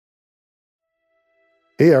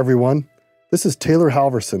Hey everyone, this is Taylor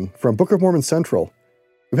Halverson from Book of Mormon Central.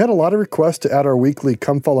 We've had a lot of requests to add our weekly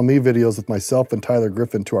Come Follow Me videos with myself and Tyler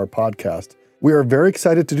Griffin to our podcast. We are very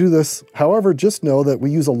excited to do this. However, just know that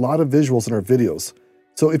we use a lot of visuals in our videos.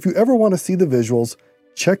 So if you ever want to see the visuals,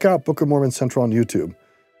 check out Book of Mormon Central on YouTube.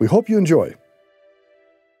 We hope you enjoy.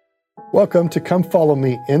 Welcome to Come Follow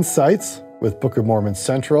Me Insights with Book of Mormon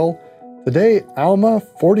Central. Today, Alma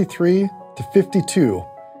 43 to 52.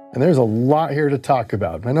 And there's a lot here to talk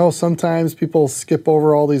about. I know sometimes people skip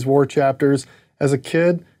over all these war chapters. As a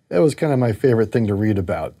kid, that was kind of my favorite thing to read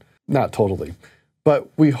about. Not totally. But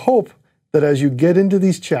we hope that as you get into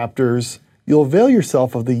these chapters, you'll avail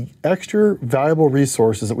yourself of the extra valuable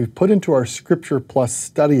resources that we've put into our Scripture Plus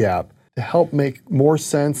study app to help make more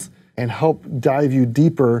sense and help dive you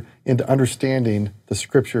deeper into understanding the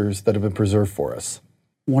scriptures that have been preserved for us.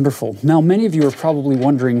 Wonderful. Now, many of you are probably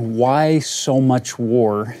wondering why so much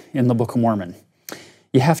war in the Book of Mormon.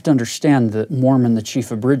 You have to understand that Mormon, the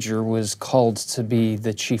chief abridger, was called to be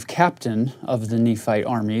the chief captain of the Nephite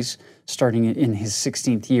armies starting in his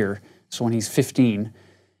 16th year, so when he's 15,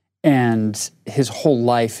 and his whole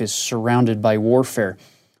life is surrounded by warfare.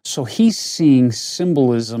 So he's seeing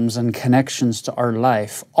symbolisms and connections to our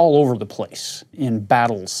life all over the place, in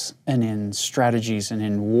battles and in strategies and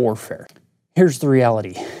in warfare. Here's the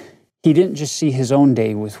reality. He didn't just see his own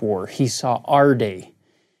day with war. He saw our day.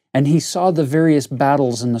 And he saw the various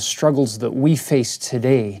battles and the struggles that we face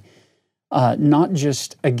today, not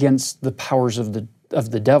just against the powers of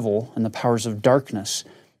the devil and the powers of darkness,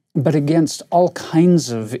 but against all kinds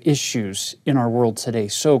of issues in our world today.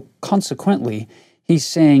 So consequently, he's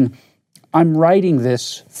saying, I'm writing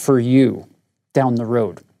this for you down the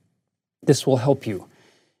road. This will help you.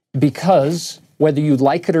 Because whether you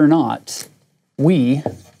like it or not, we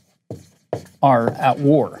are at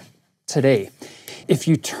war today. If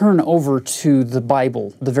you turn over to the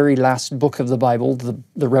Bible, the very last book of the Bible,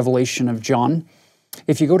 the Revelation of John,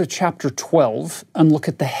 if you go to chapter 12 and look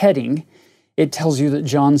at the heading, it tells you that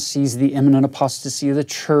John sees the imminent apostasy of the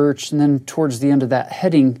church, and then towards the end of that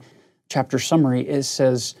heading, chapter summary, it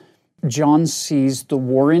says, John sees the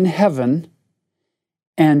war in heaven,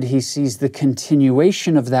 and he sees the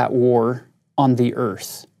continuation of that war on the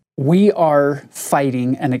earth. We are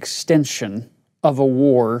fighting an extension of a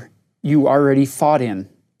war you already fought in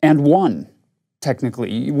and won,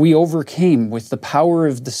 technically. We overcame with the power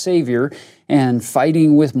of the Savior and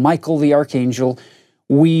fighting with Michael the Archangel.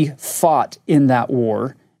 We fought in that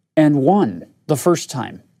war and won the first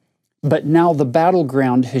time. But now the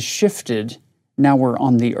battleground has shifted. Now we're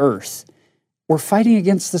on the earth. We're fighting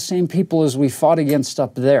against the same people as we fought against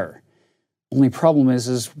up there. Only problem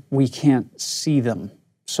is we can't see them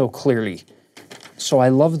so clearly. So I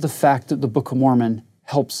love the fact that the Book of Mormon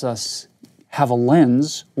helps us have a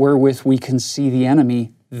lens wherewith we can see the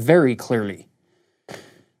enemy very clearly.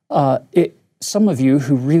 Some of you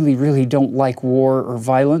who really, really don't like war or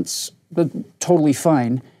violence, but totally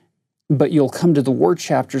fine, but you'll come to the war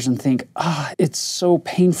chapters and think, it's so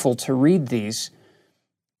painful to read these.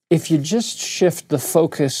 If you just shift the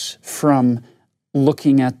focus from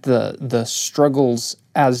looking at the struggles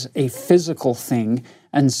as a physical thing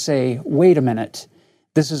and say, wait a minute,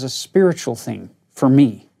 this is a spiritual thing for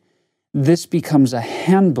me. This becomes a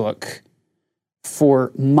handbook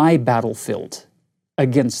for my battlefield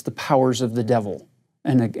against the powers of the devil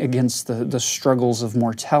and against the struggles of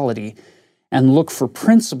mortality, and look for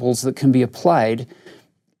principles that can be applied.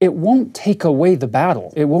 It won't take away the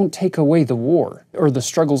battle. It won't take away the war or the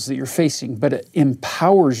struggles that you're facing, but it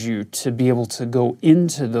empowers you to be able to go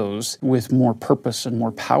into those with more purpose and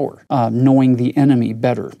more power, knowing the enemy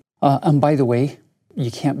better. And by the way, you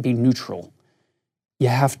can't be neutral. You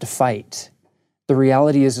have to fight. The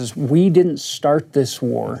reality is we didn't start this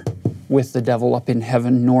war with the devil up in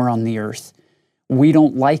heaven nor on the earth. We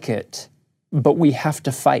don't like it, but we have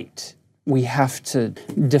to fight. We have to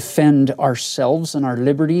defend ourselves and our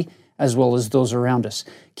liberty as well as those around us.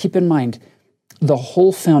 Keep in mind, the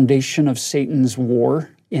whole foundation of Satan's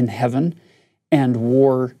war in heaven and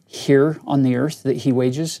war here on the earth that he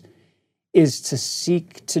wages is to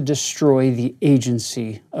seek to destroy the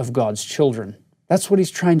agency of God's children. That's what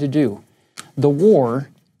he's trying to do. The war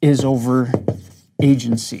is over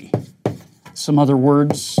agency. Some other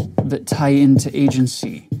words that tie into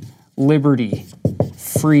agency: liberty,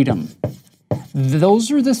 freedom.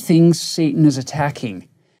 Those are the things Satan is attacking.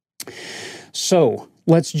 So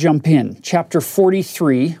let's jump in. Chapter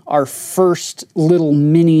 43, our first little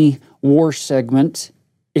mini war segment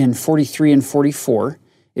in 43 and 44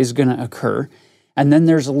 is going to occur. And then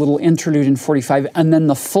there's a little interlude in 45, and then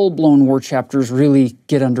the full-blown war chapters really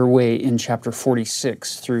get underway in chapter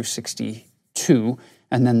 46 through 62,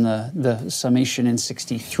 And then the summation in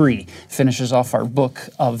 63 finishes off our book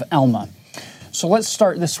of Alma. So let's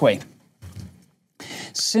start this way.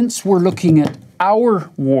 Since we're looking at our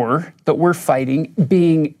war that we're fighting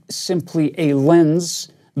being simply a lens,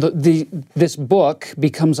 this book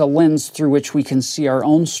becomes a lens through which we can see our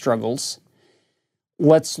own struggles.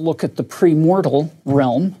 Let's look at the premortal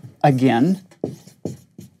realm again.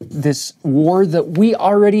 This war that we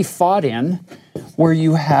already fought in, where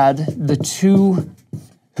you had the two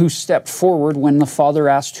who stepped forward when the Father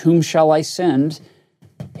asked, "Whom shall I send?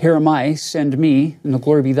 Here am I, send me, and the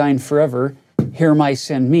glory be thine forever. Here am I,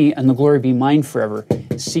 send me, and the glory be mine forever,"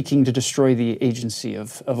 seeking to destroy the agency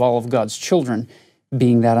of all of God's children,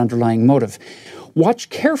 being that underlying motive. Watch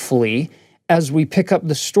carefully as we pick up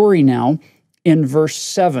the story now in verse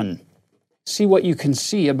 7. See what you can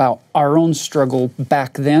see about our own struggle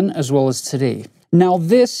back then as well as today. Now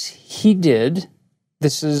this he did.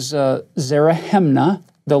 This is Zerahemnah,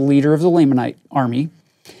 the leader of the Lamanite army.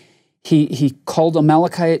 He called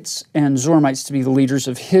Amalekites and Zoramites to be the leaders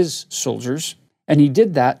of his soldiers, and he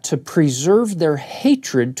did that to preserve their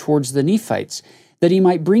hatred towards the Nephites, that he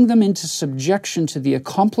might bring them into subjection to the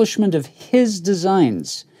accomplishment of his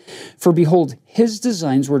designs. For behold, his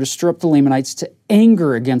designs were to stir up the Lamanites to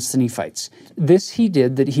anger against the Nephites. This he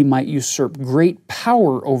did that he might usurp great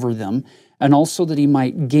power over them, and also that he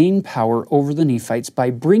might gain power over the Nephites by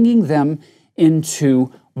bringing them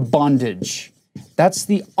into bondage. That's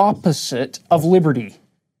the opposite of liberty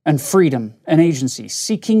and freedom and agency,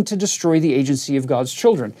 seeking to destroy the agency of God's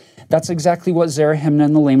children. That's exactly what Zerahemnah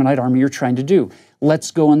and the Lamanite army are trying to do.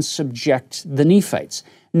 Let's go and subject the Nephites.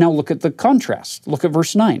 Now look at the contrast. Look at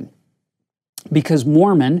verse 9. Because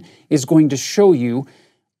Mormon is going to show you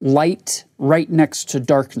light right next to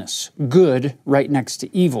darkness, good right next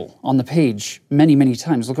to evil on the page many, many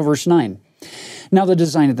times. Look at verse 9. Now the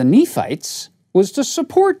design of the Nephites was to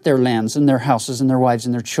support their lands and their houses and their wives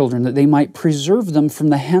and their children, that they might preserve them from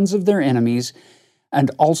the hands of their enemies, and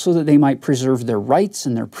also that they might preserve their rights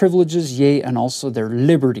and their privileges, yea, and also their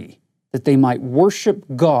liberty, that they might worship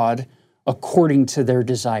God according to their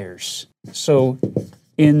desires. So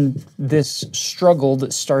in this struggle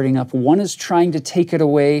that's starting up, one is trying to take it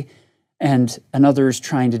away and another is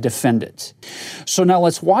trying to defend it. So now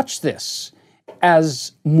let's watch this.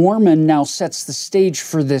 As Mormon now sets the stage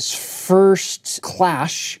for this first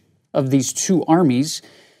clash of these two armies,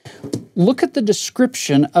 look at the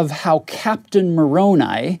description of how Captain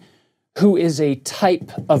Moroni, who is a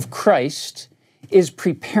type of Christ, is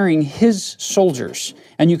preparing his soldiers.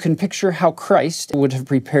 And you can picture how Christ would have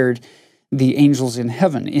prepared the angels in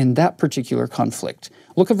heaven in that particular conflict.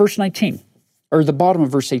 Look at verse 19, or the bottom of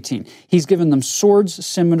verse 18. He's given them swords,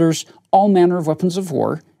 scimitars, all manner of weapons of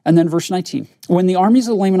war. And then verse 19, when the armies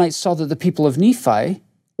of the Lamanites saw that the people of Nephi,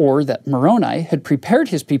 or that Moroni, had prepared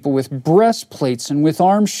his people with breastplates and with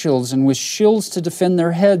arm shields and with shields to defend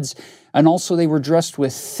their heads, and also they were dressed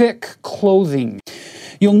with thick clothing.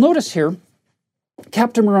 You'll notice here,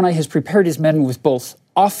 Captain Moroni has prepared his men with both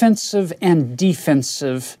offensive and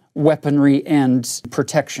defensive weaponry and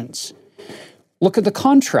protections. Look at the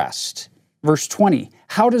contrast. Verse 20,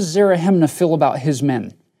 how does Zerahemnah feel about his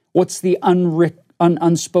men? What's the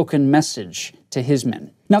unspoken message to his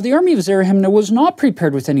men? Now, the army of Zerahemnah was not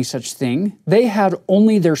prepared with any such thing. They had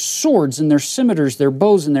only their swords and their scimitars, their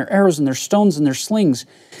bows and their arrows and their stones and their slings.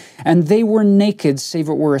 And they were naked, save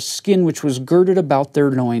it were a skin which was girded about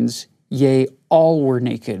their loins. Yea, all were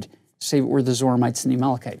naked, save it were the Zoramites and the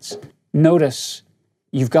Amalekites. Notice,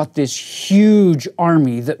 you've got this huge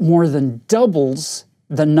army that more than doubles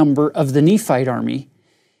the number of the Nephite army,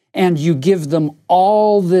 and you give them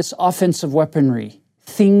all this offensive weaponry,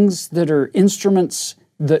 things that are instruments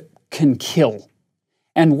that can kill.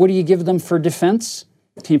 And what do you give them for defense?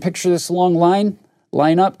 Can you picture this long line?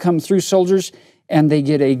 Line up, come through soldiers, and they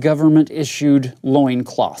get a government-issued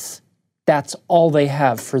loincloth. That's all they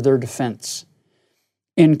have for their defense.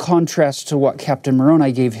 In contrast to what Captain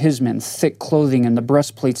Moroni gave his men, thick clothing and the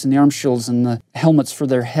breastplates and the arm shields and the helmets for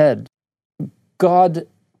their head. God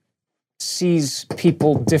sees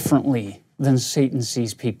people differently than Satan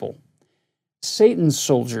sees people. Satan's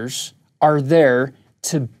soldiers are there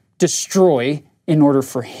to destroy in order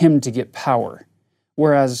for him to get power,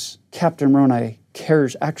 whereas Captain Moroni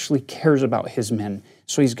actually cares about his men,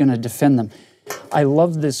 so he's going to defend them. I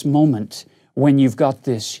love this moment when you've got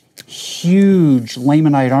this huge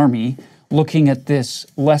Lamanite army looking at this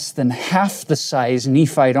less than half the size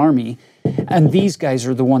Nephite army, and these guys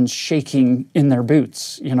are the ones shaking in their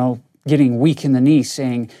boots, getting weak in the knee,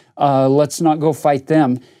 saying, let's not go fight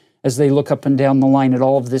them, as they look up and down the line at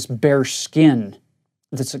all of this bare skin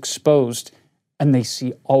that's exposed, and they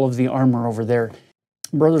see all of the armor over there.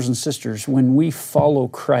 Brothers and sisters, when we follow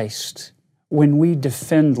Christ, when we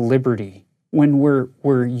defend liberty, when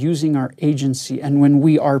we're using our agency, and when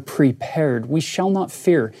we are prepared, we shall not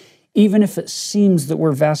fear. Even if it seems that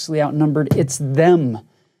we're vastly outnumbered, it's them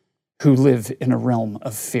who live in a realm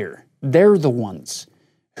of fear. They're the ones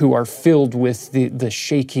who are filled with the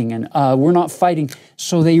shaking and we're not fighting,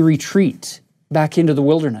 so they retreat back into the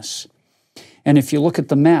wilderness. And if you look at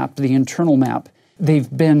the map, the internal map, they've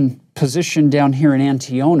been positioned down here in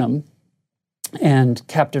Antionum, and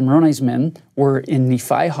Captain Moroni's men were in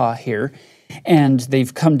Nephihah here, and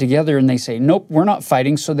they've come together and they say, nope, we're not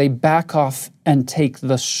fighting, so they back off and take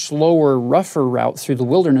the slower, rougher route through the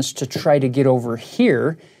wilderness to try to get over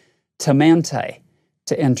here to Manti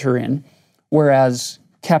to enter in, whereas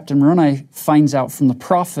Captain Moroni finds out from the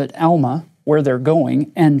prophet Alma where they're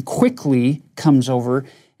going and quickly comes over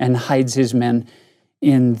and hides his men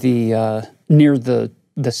in the near the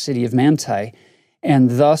city of Manti.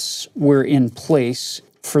 And thus we're in place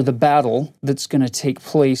for the battle that's going to take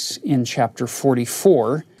place in chapter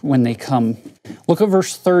 44 when they come. Look at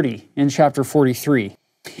verse 30 in chapter 43.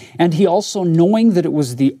 And he also, knowing that it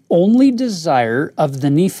was the only desire of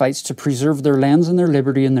the Nephites to preserve their lands and their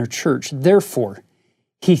liberty and their church, therefore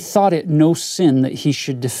he thought it no sin that he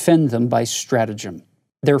should defend them by stratagem.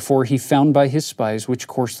 Therefore he found by his spies which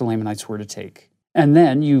course the Lamanites were to take. And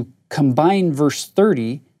then you combine verse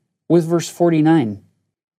 30 with verse 49.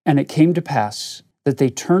 And it came to pass that they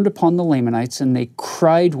turned upon the Lamanites, and they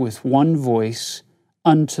cried with one voice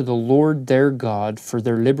unto the Lord their God for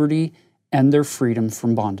their liberty and their freedom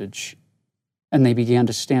from bondage. And they began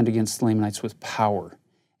to stand against the Lamanites with power.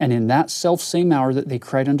 And in that selfsame hour that they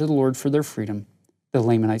cried unto the Lord for their freedom, the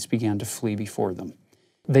Lamanites began to flee before them.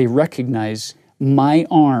 They recognize my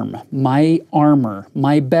arm, my armor,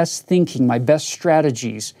 my best thinking, my best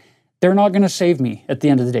strategies, they're not going to save me at the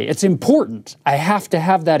end of the day. It's important. I have to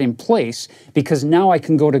have that in place because now I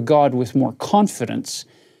can go to God with more confidence,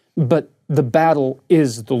 but the battle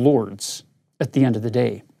is the Lord's at the end of the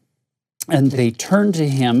day. And they turn to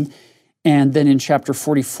him, and then in chapter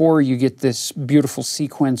 44, you get this beautiful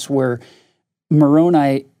sequence where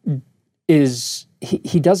Moroni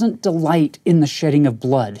he doesn't delight in the shedding of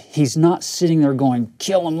blood. He's not sitting there going,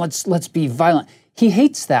 kill him, let's be violent. He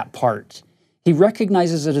hates that part. He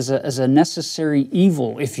recognizes it as a necessary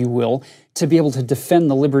evil, if you will, to be able to defend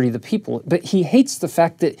the liberty of the people. But he hates the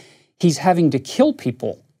fact that he's having to kill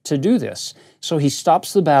people to do this. So he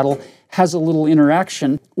stops the battle, has a little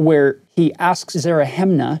interaction where he asks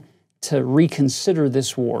Zerahemnah to reconsider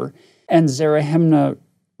this war, and Zerahemnah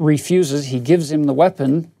refuses. He gives him the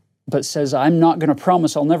weapon, but says, I'm not going to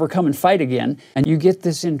promise I'll never come and fight again. And you get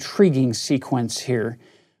this intriguing sequence here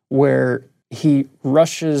where he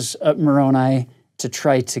rushes at Moroni to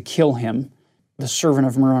try to kill him. The servant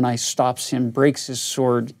of Moroni stops him, breaks his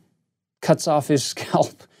sword, cuts off his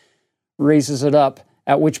scalp, raises it up,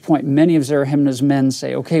 at which point many of Zerahemnah's men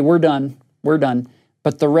say, okay, we're done.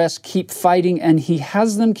 But the rest keep fighting, and he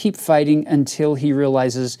has them keep fighting until he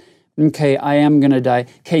realizes, okay, I am going to die.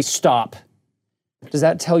 Okay, stop. Does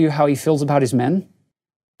that tell you how he feels about his men?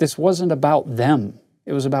 This wasn't about them.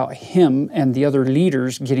 It was about him and the other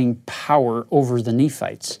leaders getting power over the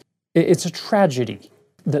Nephites. It's a tragedy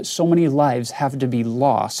that so many lives have to be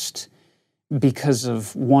lost because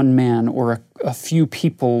of one man or a few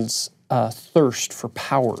people's thirst for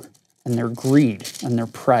power and their greed and their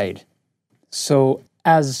pride. So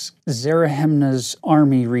as Zerahemnah's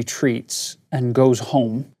army retreats and goes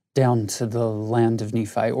home down to the land of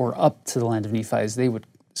Nephi, or up to the land of Nephi, as they would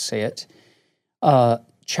say it,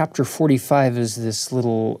 chapter 45 is this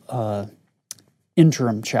little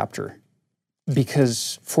interim chapter,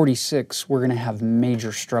 because 46, we're going to have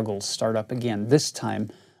major struggles start up again, this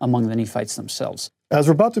time among the Nephites themselves. As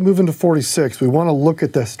we're about to move into 46, we want to look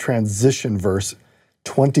at this transition verse,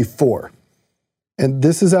 24. And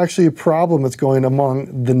this is actually a problem that's going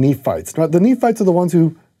among the Nephites. Now, the Nephites are the ones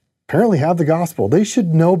who apparently have the gospel. They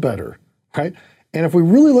should know better, right? And if we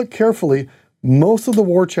really look carefully, most of the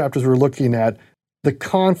war chapters we're looking at, the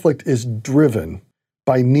conflict is driven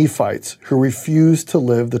by Nephites who refuse to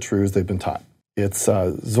live the truths they've been taught. It's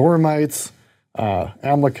Zoramites,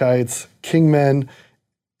 Amalekites, kingmen,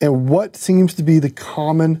 and what seems to be the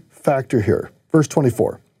common factor here. Verse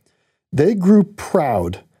 24, they grew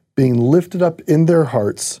proud, being lifted up in their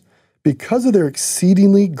hearts because of their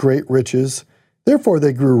exceedingly great riches. Therefore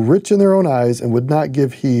they grew rich in their own eyes and would not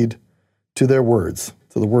give heed to their words,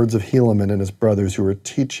 to the words of Helaman and his brothers who were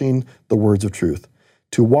teaching the words of truth,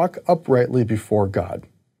 to walk uprightly before God.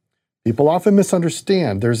 People often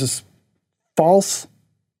misunderstand. There's this false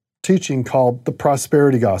teaching called the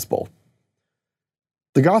prosperity gospel.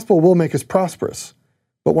 The gospel will make us prosperous,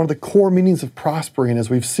 But one of the core meanings of prospering, as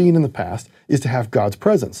we've seen in the past, is to have God's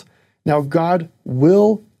presence. Now, God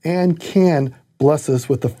will and can bless us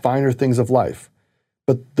with the finer things of life.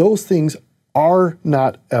 But those things are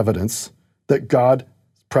not evidence that God's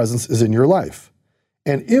presence is in your life.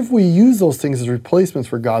 And if we use those things as replacements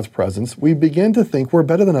for God's presence, we begin to think we're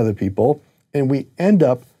better than other people, and we end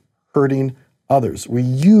up hurting others. We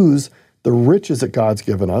use the riches that God's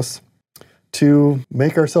given us to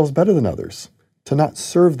make ourselves better than others, to not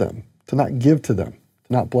serve them, to not give to them,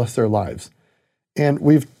 to not bless their lives. And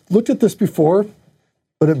we've looked at this before,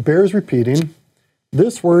 but it bears repeating.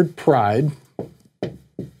 This word pride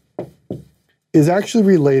is actually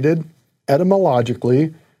related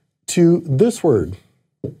etymologically to this word,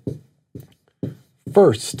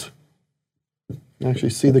 first. You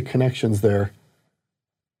actually see the connections there.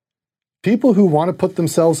 People who want to put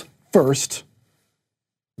themselves first,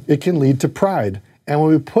 it can lead to pride. And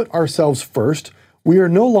when we put ourselves first, we are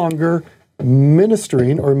no longer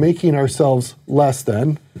ministering or making ourselves less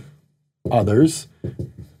than others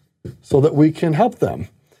so that we can help them.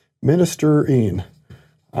 Ministering.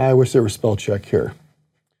 I wish there was spell check here.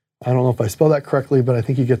 I don't know if I spelled that correctly, but I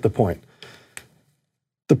think you get the point.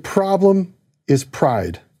 The problem is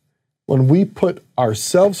pride. When we put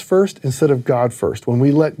ourselves first instead of God first, when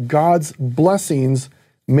we let God's blessings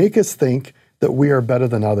make us think that we are better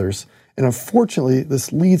than others. And unfortunately,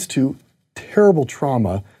 this leads to terrible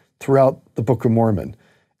trauma throughout the Book of Mormon.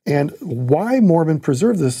 And why Mormon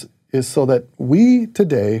preserved this is so that we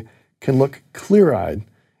today can look clear-eyed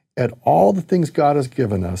at all the things God has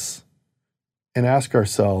given us and ask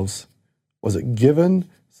ourselves, was it given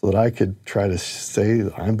so that I could try to say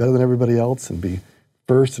I'm better than everybody else and be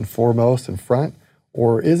first and foremost in front?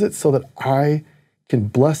 Or is it so that I can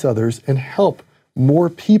bless others and help more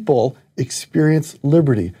people experience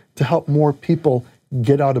liberty, to help more people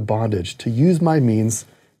get out of bondage, to use my means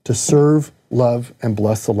to serve, love, and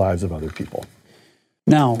bless the lives of other people?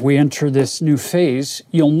 Now we enter this new phase.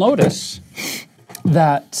 You'll notice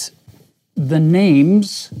that the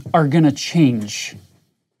names are going to change,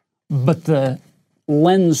 but the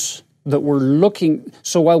lens that we're looking,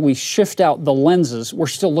 so while we shift out the lenses, we're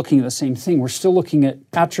still looking at the same thing. We're still looking at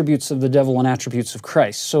attributes of the devil and attributes of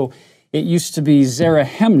Christ. So it used to be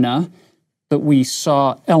Zarahemna that we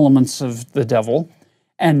saw elements of the devil,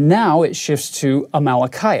 and now it shifts to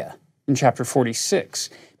Amalickiah in chapter 46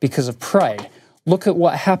 because of pride. Look at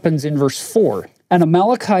what happens in verse 4. And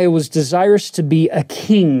Amalickiah was desirous to be a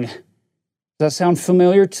king. Does that sound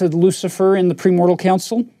familiar to Lucifer in the premortal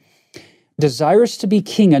council? Desirous to be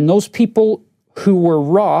king, and those people who were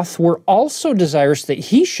wroth were also desirous that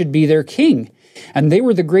he should be their king. And they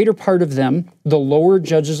were the greater part of them, the lower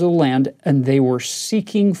judges of the land, and they were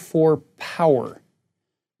seeking for power.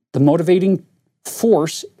 The motivating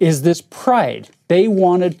force is this pride. They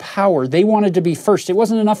wanted power. They wanted to be first. It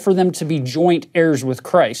wasn't enough for them to be joint heirs with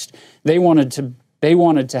Christ. They wanted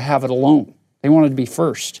to have it alone. They wanted to be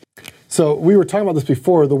first. So we were talking about this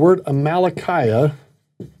before. The word Amalickiah.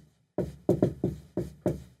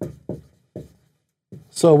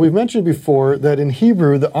 So we've mentioned before that in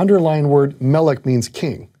Hebrew, the underlying word melech means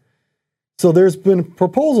king. So there's been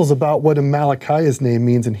proposals about what Amalickiah's name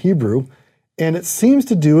means in Hebrew, and it seems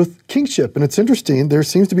to do with kingship. And it's interesting, there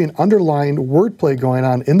seems to be an underlying wordplay going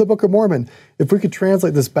on in the Book of Mormon. If we could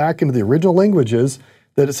translate this back into the original languages,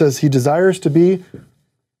 that it says he desires to be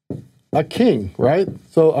a king, right?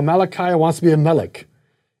 So Amalickiah wants to be a melech.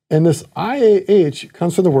 And this IAH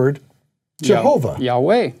comes from the word Jehovah.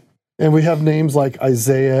 Yahweh. And we have names like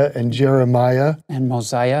Isaiah and Jeremiah. And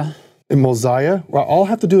Mosiah. And Mosiah. Well, all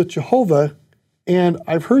have to do with Jehovah. And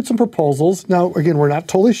I've heard some proposals. Now, again, we're not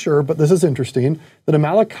totally sure, but this is interesting, that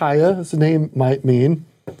Amalickiah's name might mean,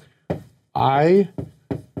 I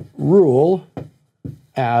rule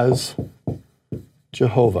as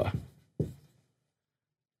Jehovah.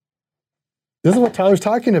 This is what Tyler's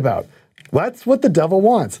talking about. That's what the devil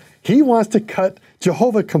wants. He wants to cut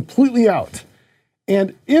Jehovah completely out.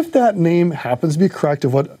 And if that name happens to be correct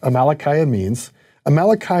of what Amalickiah means,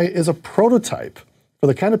 Amalickiah is a prototype for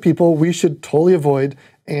the kind of people we should totally avoid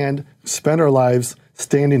and spend our lives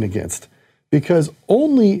standing against. Because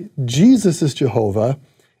only Jesus is Jehovah,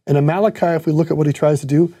 and Amalickiah, if we look at what he tries to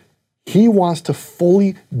do, he wants to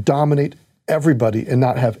fully dominate everybody and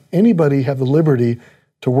not have anybody have the liberty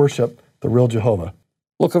to worship the real Jehovah.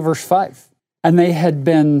 Look at verse 5. And they had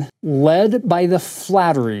been led by the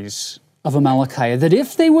flatteries of Amalickiah, that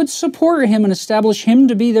if they would support him and establish him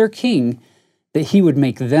to be their king, that he would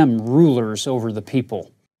make them rulers over the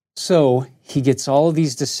people. So he gets all of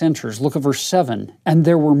these dissenters. Look at verse 7. And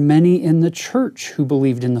there were many in the church who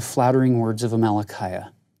believed in the flattering words of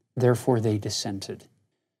Amalickiah. Therefore they dissented.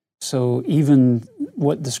 So even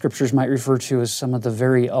what the scriptures might refer to as some of the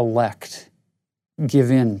very elect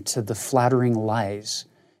give in to the flattering lies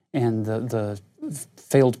and the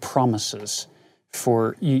failed promises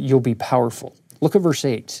for you'll be powerful. Look at verse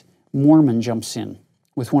 8. Mormon jumps in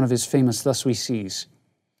with one of his famous "Thus we sees."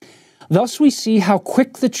 "Thus we see how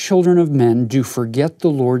quick the children of men do forget the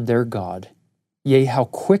Lord their God, yea, how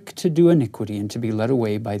quick to do iniquity and to be led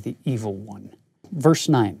away by the evil one." Verse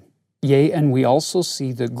 9. "Yea, and we also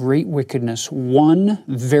see the great wickedness one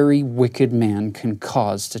very wicked man can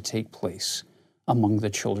cause to take place among the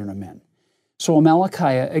children of men." So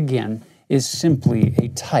Amalickiah, again, is simply a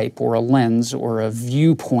type or a lens or a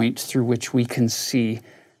viewpoint through which we can see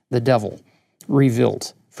the devil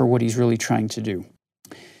revealed for what he's really trying to do.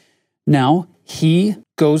 Now, he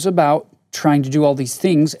goes about trying to do all these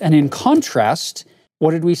things, and in contrast,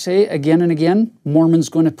 what did we say again and again? Mormon's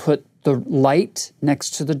going to put the light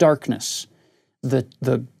next to the darkness,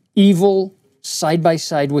 the evil side by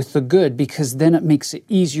side with the good, because then it makes it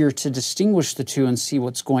easier to distinguish the two and see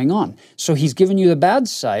what's going on. So he's given you the bad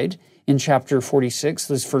side in chapter 46,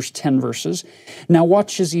 those first 10 verses. Now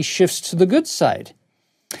watch as he shifts to the good side.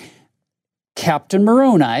 Captain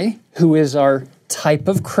Moroni, who is our type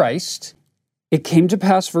of Christ, it came to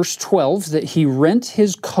pass, verse 12, that he rent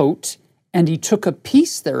his coat, and he took a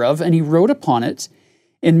piece thereof, and he wrote upon it,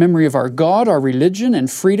 "In memory of our God, our religion,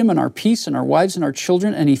 and freedom, and our peace, and our wives, and our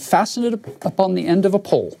children," and he fastened it upon the end of a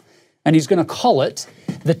pole. And he's going to call it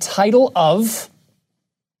the title of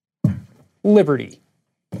liberty.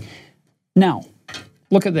 Now,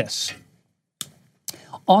 look at this.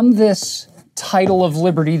 On this title of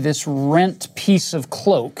liberty, this rent piece of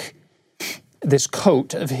cloak, this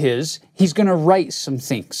coat of his, he's going to write some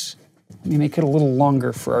things. Let me make it a little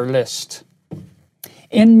longer for our list.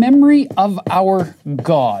 "In memory of our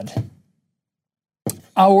God,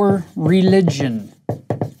 our religion,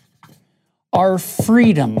 our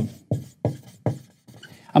freedom."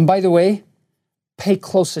 And by the way, pay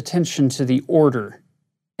close attention to the order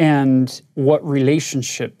and what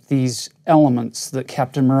relationship these elements that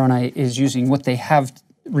Captain Moroni is using, what they have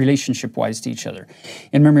relationship-wise to each other.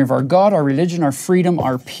 "In memory of our God, our religion, our freedom,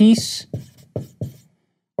 our peace,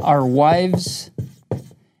 our wives,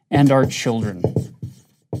 and our children."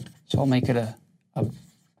 So I'll make it a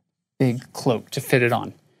big cloak to fit it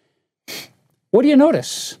on. What do you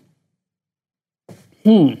notice?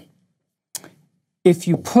 If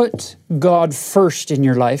you put God first in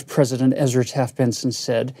your life, President Ezra Taft Benson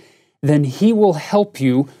said, then he will help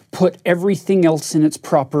you put everything else in its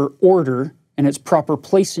proper order and its proper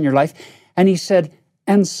place in your life. And he said,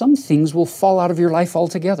 and some things will fall out of your life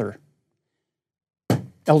altogether.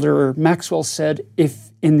 Elder Maxwell said,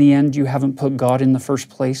 if in the end you haven't put God in the first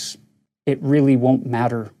place, it really won't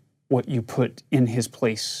matter what you put in his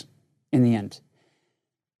place in the end.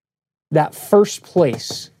 That first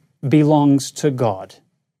place belongs to God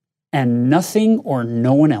and nothing or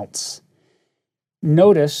no one else.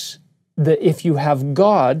 Notice that if you have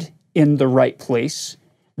God in the right place,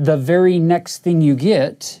 the very next thing you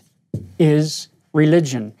get is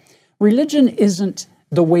religion. Religion isn't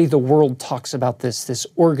the way the world talks about this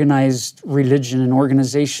organized religion and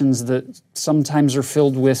organizations that sometimes are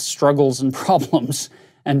filled with struggles and problems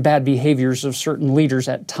and bad behaviors of certain leaders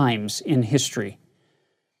at times in history.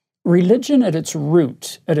 Religion at its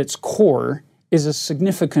root, at its core, is a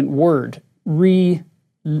significant word,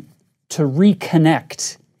 to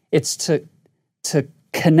reconnect. It's to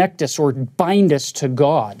connect us or bind us to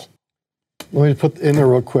God. Let me put in there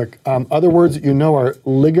real quick. Other words that you know are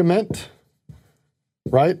ligament,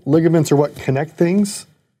 right? Ligaments are what connect things.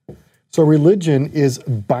 So religion is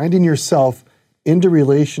binding yourself into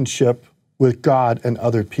relationship with God and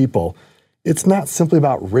other people. It's not simply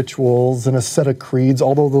about rituals and a set of creeds,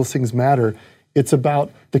 although those things matter. It's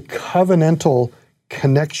about the covenantal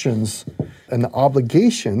connections and the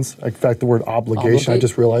obligations. In fact, the word obligation, I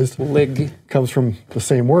just realized, comes from the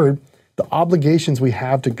same word. The obligations we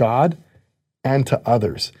have to God and to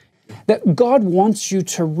others. That God wants you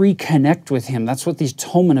to reconnect with him. That's what the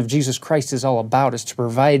atonement of Jesus Christ is all about, is to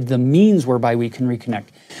provide the means whereby we can reconnect.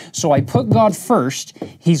 So I put God first.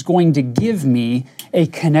 He's going to give me a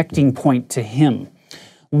connecting point to him.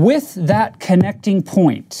 With that connecting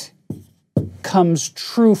point comes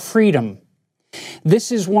true freedom. This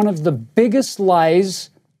is one of the biggest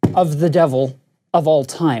lies of the devil of all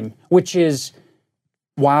time, which is,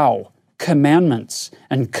 wow, commandments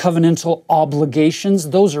and covenantal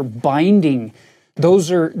obligations, those are binding.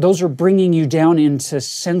 Those are bringing you down into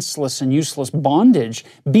senseless and useless bondage.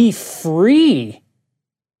 Be free.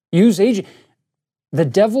 Use age. The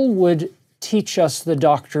devil would teach us the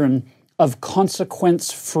doctrine of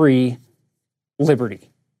consequence-free liberty.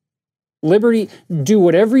 Liberty, do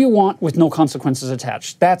whatever you want with no consequences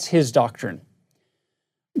attached. That's his doctrine.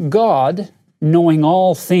 God, knowing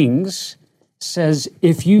all things, says,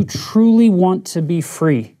 if you truly want to be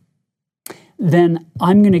free, then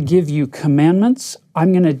I'm going to give you commandments.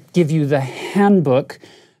 I'm going to give you the handbook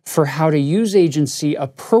for how to use agency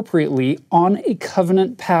appropriately on a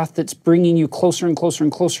covenant path that's bringing you closer and closer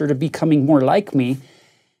and closer to becoming more like me.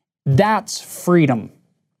 That's freedom.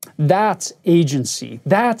 That's agency.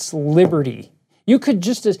 That's liberty. You could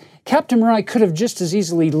just as Captain Moroni could have just as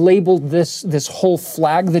easily labeled this whole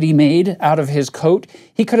flag that he made out of his coat.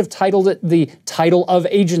 He could have titled it the title of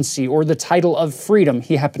agency or the title of freedom.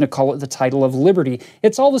 He happened to call it the title of liberty.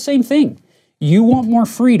 It's all the same thing. You want more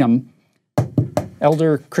freedom.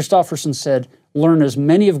 Elder Christofferson said, learn as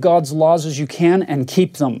many of God's laws as you can and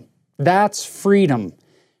keep them. That's freedom,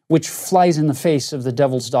 which flies in the face of the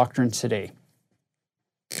devil's doctrine today.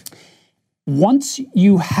 Once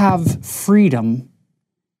you have freedom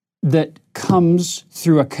that comes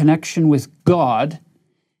through a connection with God,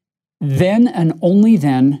 then and only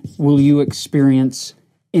then will you experience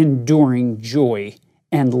enduring joy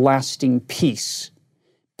and lasting peace.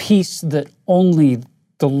 Peace that only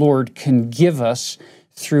the Lord can give us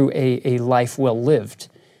through a life well lived.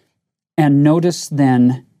 And notice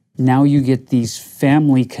then, now you get these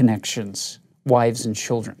family connections, wives and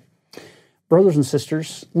children. Brothers and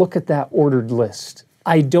sisters, look at that ordered list.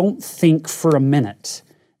 I don't think for a minute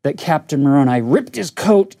that Captain Moroni ripped his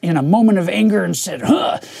coat in a moment of anger and said,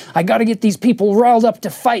 I got to get these people riled up to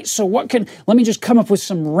fight, so let me just come up with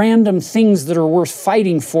some random things that are worth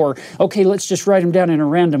fighting for. Okay, let's just write them down in a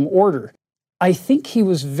random order. I think he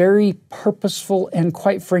was very purposeful and,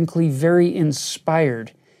 quite frankly, very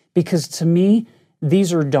inspired, because to me,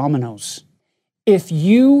 these are dominoes. If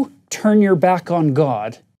you turn your back on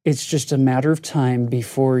God, it's just a matter of time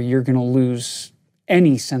before you're going to lose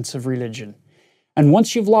any sense of religion. And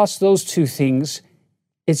once you've lost those two things,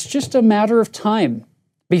 it's just a matter of time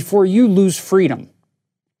before you lose freedom.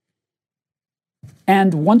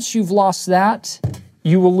 And once you've lost that,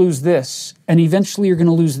 you will lose this. And eventually you're going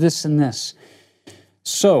to lose this and this.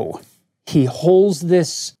 So he holds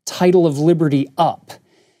this title of liberty up.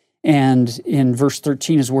 And in verse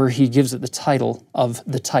 13 is where he gives it the title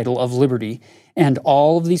of liberty. And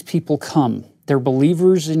all of these people come. They're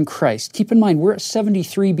believers in Christ. Keep in mind, we're at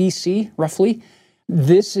 73 BC, roughly.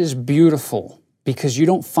 This is beautiful because you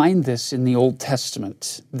don't find this in the Old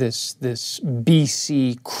Testament, this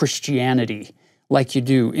BC Christianity like you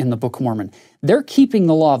do in the Book of Mormon. They're keeping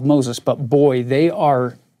the law of Moses, but boy, they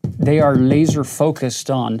are laser focused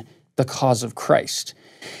on the cause of Christ.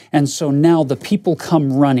 And so now the people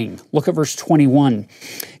come running. Look at verse 21.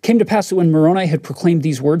 Came to pass that when Moroni had proclaimed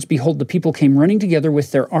these words, behold, the people came running together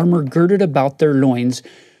with their armor girded about their loins,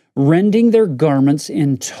 rending their garments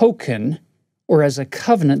in token, or as a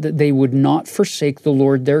covenant, that they would not forsake the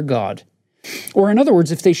Lord their God. Or in other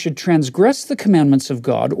words, if they should transgress the commandments of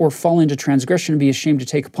God, or fall into transgression and be ashamed to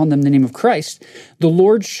take upon them the name of Christ, the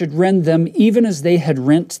Lord should rend them even as they had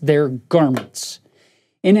rent their garments.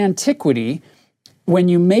 In antiquity, when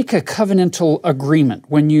you make a covenantal agreement,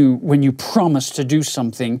 when you promise to do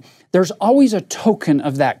something, there's always a token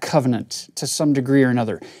of that covenant to some degree or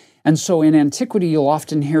another. And so in antiquity, you'll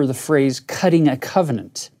often hear the phrase cutting a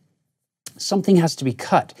covenant. Something has to be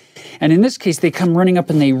cut. And in this case, they come running up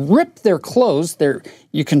and they rip their clothes.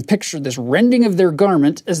 You can picture this rending of their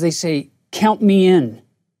garment as they say, count me in.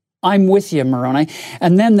 I'm with you, Moroni.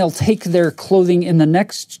 And then they'll take their clothing in the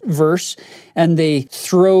next verse and they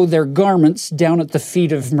throw their garments down at the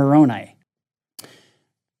feet of Moroni.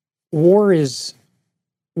 War's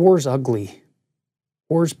ugly.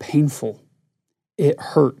 War's painful. It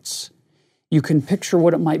hurts. You can picture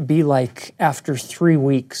what it might be like after 3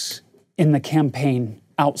 weeks in the campaign,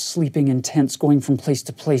 out sleeping in tents, going from place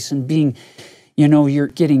to place and being, you're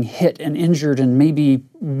getting hit and injured and maybe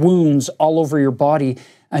wounds all over your body.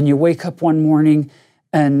 And you wake up one morning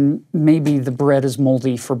and maybe the bread is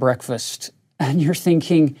moldy for breakfast. And you're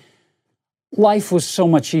thinking, life was so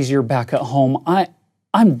much easier back at home.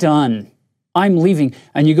 I'm done. I'm leaving.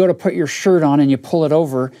 And you go to put your shirt on and you pull it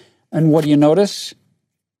over. And what do you notice?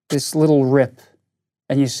 This little rip.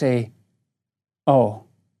 And you say, oh,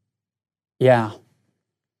 yeah,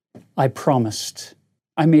 I promised.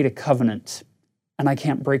 I made a covenant. And I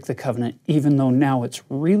can't break the covenant, even though now it's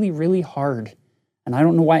really, really hard. And I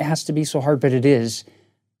don't know why it has to be so hard, but it is.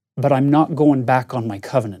 But I'm not going back on my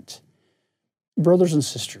covenant. Brothers and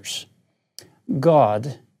sisters,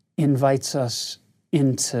 God invites us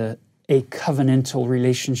into a covenantal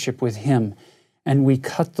relationship with Him, and we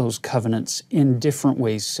cut those covenants in different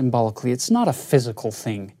ways symbolically. It's not a physical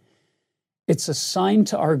thing. It's a sign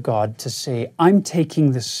to our God to say, I'm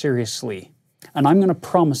taking this seriously, and I'm going to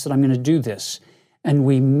promise that I'm going to do this. And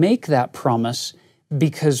we make that promise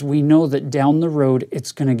because we know that down the road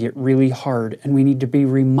it's going to get really hard, and we need to be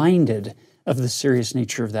reminded of the serious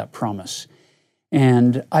nature of that promise.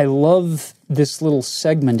 And I love this little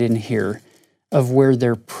segment in here of where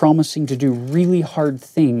they're promising to do really hard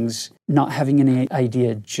things, not having any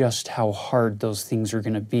idea just how hard those things are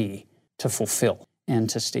going to be to fulfill and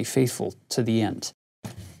to stay faithful to the end.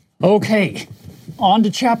 Okay, on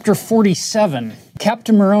to chapter 47.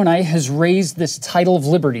 Captain Moroni has raised this title of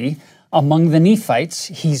liberty among the Nephites.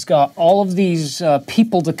 He's got all of these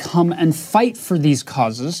people to come and fight for these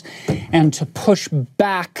causes and to push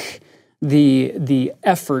back the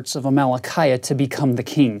efforts of Amalickiah to become the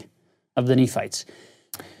king of the Nephites.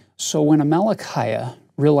 So when Amalickiah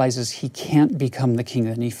realizes he can't become the king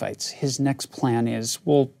of the Nephites, his next plan is,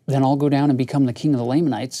 well, then I'll go down and become the king of the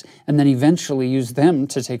Lamanites and then eventually use them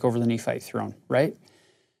to take over the Nephite throne, right?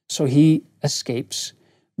 So he escapes,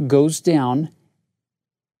 goes down,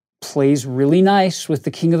 plays really nice with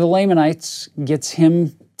the king of the Lamanites, gets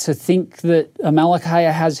him to think that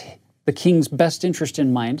Amalickiah has the king's best interest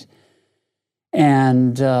in mind,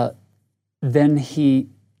 and then he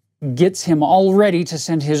gets him all ready to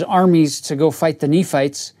send his armies to go fight the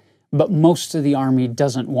Nephites, but most of the army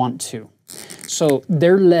doesn't want to. So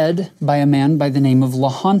they're led by a man by the name of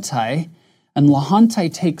Lahontai, and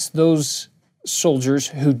Lahontai takes those soldiers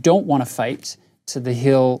who don't want to fight to the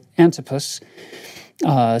hill Antipas,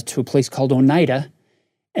 to a place called Oneida,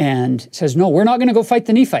 and says, no, we're not going to go fight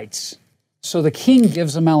the Nephites. So the king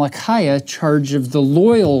gives Amalickiah charge of the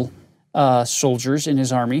loyal soldiers in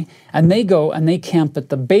his army, and they go and they camp at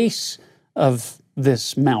the base of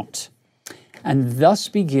this mount. And thus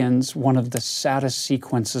begins one of the saddest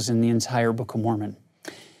sequences in the entire Book of Mormon.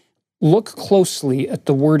 Look closely at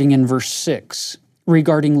the wording in verse 6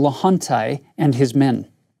 regarding Lahontai and his men.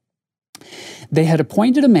 They had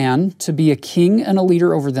appointed a man to be a king and a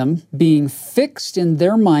leader over them, being fixed in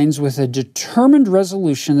their minds with a determined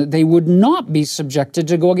resolution that they would not be subjected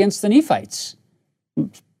to go against the Nephites.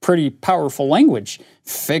 Pretty powerful language.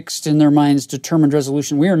 Fixed in their minds, determined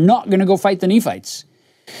resolution. We are not going to go fight the Nephites.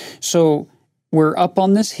 So we're up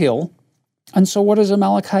on this hill. And so what does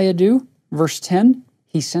Amalickiah do? Verse 10,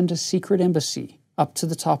 he sent a secret embassy up to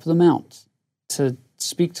the top of the mount to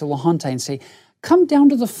speak to Lahontai and say, come down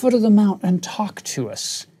to the foot of the mount and talk to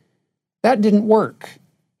us. That didn't work.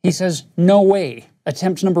 He says, no way.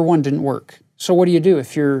 Attempt number 1 didn't work. So what do you do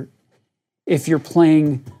if you're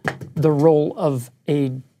playing the role of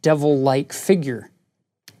a devil-like figure?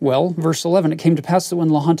 Well, verse 11, it came to pass that when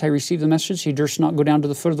Lahontai received the message, he durst not go down to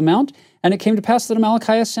the foot of the mount. And it came to pass that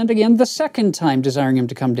Amalickiah sent again the second time, desiring him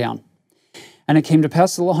to come down. And it came to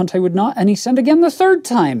pass that Lahontai would not, and he sent again the third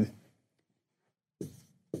time.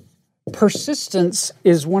 Persistence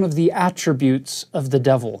is one of the attributes of the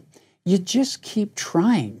devil. You just keep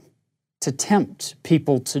trying to tempt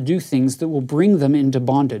people to do things that will bring them into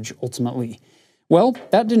bondage ultimately. Well,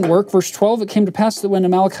 that didn't work. Verse 12, it came to pass that when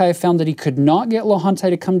Amalickiah found that he could not get Lahontai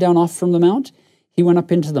to come down off from the mount, he went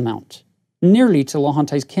up into the mount, nearly to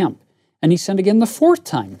Lahontai's camp, and he sent again the fourth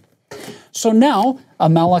time. So now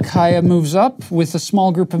Amalickiah moves up with a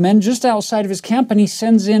small group of men just outside of his camp, and he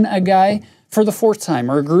sends in a guy for the fourth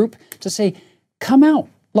time, or a group, to say, come out.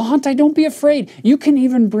 Lahontai, don't be afraid. You can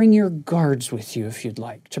even bring your guards with you if you'd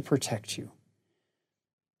like to protect you.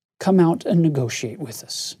 Come out and negotiate with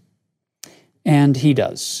us. And he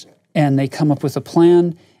does. And they come up with a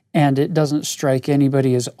plan, and it doesn't strike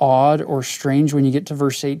anybody as odd or strange when you get to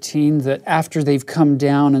verse 18 that after they've come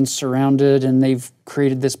down and surrounded and they've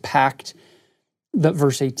created this pact, that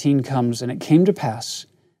verse 18 comes, and it came to pass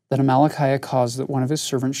that Amalickiah caused that one of his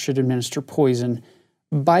servants should administer poison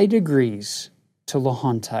by degrees to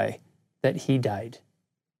Lahontai, that he died.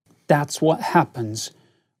 That's what happens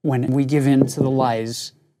when we give in to the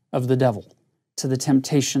lies of the devil, to the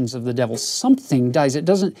temptations of the devil. Something dies. It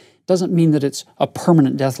doesn't mean that it's a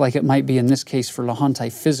permanent death like it might be in this case for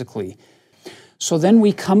Lahontai physically. So then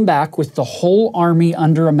we come back with the whole army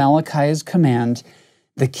under Amalickiah's command.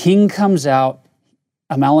 The king comes out.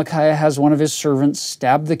 Amalickiah has one of his servants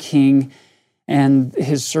stab the king, and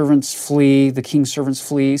his servants flee. The king's servants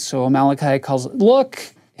flee. So Amalickiah calls,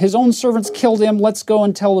 look, his own servants killed him. Let's go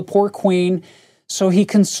and tell the poor queen. So he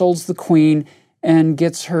consoles the queen and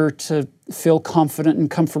gets her to feel confident and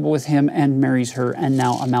comfortable with him and marries her. And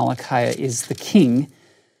now Amalickiah is the king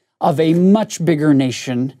of a much bigger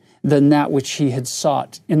nation than that which he had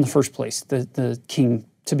sought in the first place, the king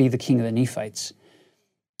to be the king of the Nephites.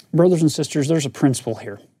 Brothers and sisters, there's a principle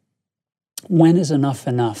here. When is enough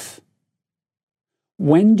enough?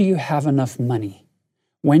 When do you have enough money?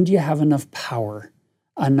 When do you have enough power,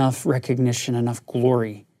 enough recognition, enough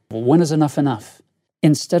glory? Well, when is enough enough?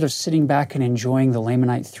 Instead of sitting back and enjoying the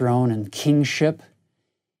Lamanite throne and kingship,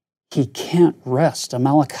 he can't rest.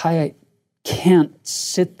 Amalickiah can't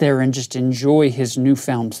sit there and just enjoy his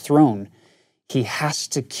newfound throne. He has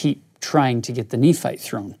to keep trying to get the Nephite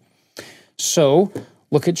throne. So,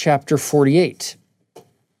 look at chapter 48.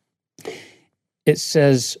 It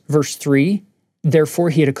says, verse 3, therefore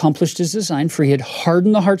he had accomplished his design, for he had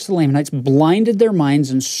hardened the hearts of the Lamanites, blinded their minds,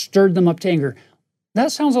 and stirred them up to anger.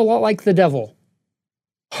 That sounds a lot like the devil.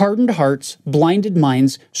 Hardened hearts, blinded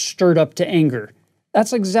minds, stirred up to anger.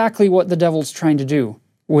 That's exactly what the devil's trying to do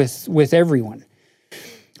with everyone.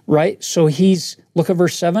 Right? So look at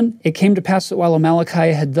verse 7. It came to pass that while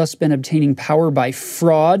Amalickiah had thus been obtaining power by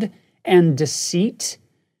fraud and deceit,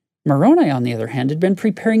 Moroni, on the other hand, had been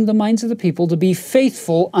preparing the minds of the people to be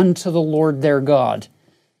faithful unto the Lord their God.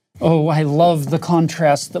 Oh, I love the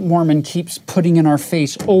contrast that Mormon keeps putting in our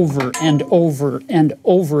face over and over and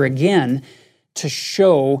over again to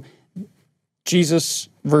show Jesus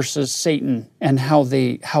versus Satan and how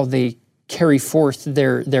they carry forth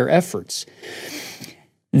their efforts.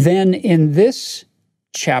 Then in this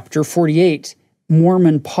chapter 48,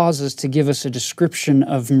 Mormon pauses to give us a description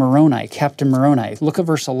of Moroni, Captain Moroni. Look at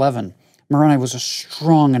verse 11. Moroni was a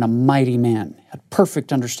strong and a mighty man, had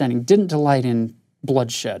perfect understanding, didn't delight in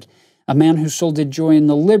bloodshed. A man whose soul did joy in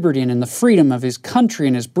the liberty and in the freedom of his country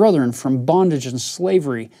and his brethren from bondage and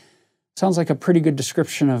slavery. Sounds like a pretty good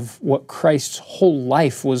description of what Christ's whole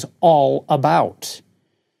life was all about.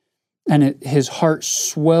 And his heart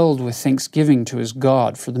swelled with thanksgiving to his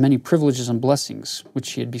God for the many privileges and blessings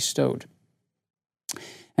which he had bestowed.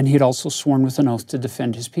 And he had also sworn with an oath to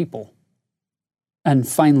defend his people. And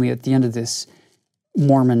finally, at the end of this,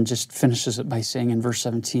 Mormon just finishes it by saying in verse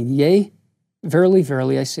 17, yea, verily,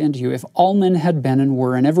 verily, I say unto you, if all men had been and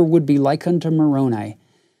were and ever would be like unto Moroni,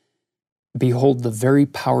 behold, the very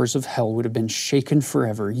powers of hell would have been shaken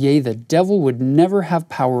forever. Yea, the devil would never have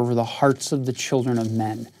power over the hearts of the children of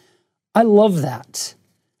men. I love that.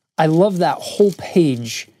 I love that whole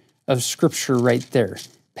page of Scripture right there,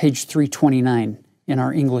 page 329 in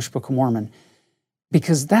our English Book of Mormon,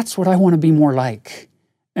 because that's what I want to be more like.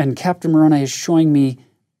 And Captain Moroni is showing me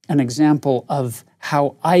an example of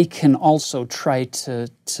how I can also try to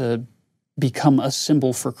become a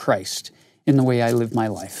symbol for Christ in the way I live my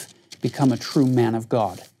life, become a true man of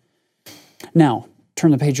God. Now,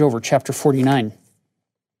 turn the page over, chapter 49.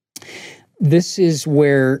 This is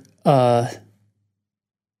where the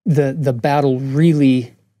battle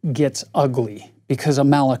really gets ugly, because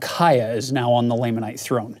Amalickiah is now on the Lamanite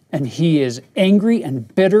throne, and he is angry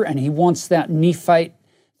and bitter, and he wants that Nephite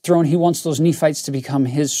throne. He wants those Nephites to become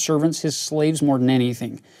his servants, his slaves, more than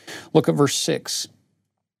anything. Look at verse 6.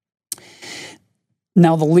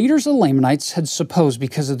 Now the leaders of the Lamanites had supposed,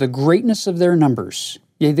 because of the greatness of their numbers,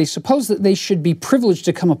 yea, they supposed that they should be privileged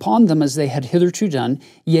to come upon them as they had hitherto done.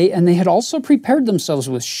 Yea, and they had also prepared themselves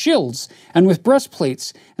with shields and with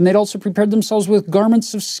breastplates, and they'd also prepared themselves with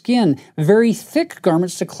garments of skin, very thick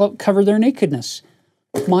garments to cover their nakedness.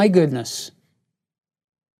 My goodness.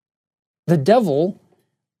 The devil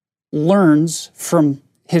learns from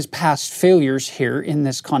his past failures here in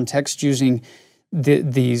this context, using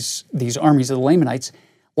these armies of the Lamanites.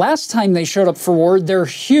 Last time they showed up for war, they're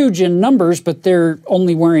huge in numbers, but they're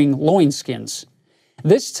only wearing loinskins.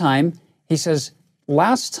 This time, he says,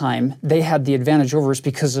 last time they had the advantage over us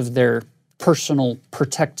because of their personal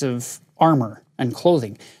protective armor and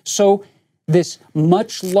clothing. So this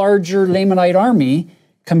much larger Lamanite army,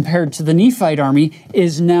 compared to the Nephite army,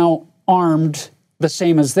 is now armed the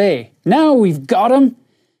same as they. Now we've got them,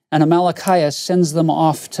 and Amalickiah sends them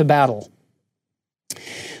off to battle.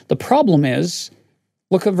 The problem is,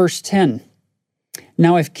 look at verse 10.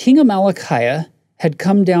 Now, if King Amalickiah had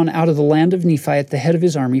come down out of the land of Nephi at the head of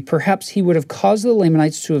his army, perhaps he would have caused the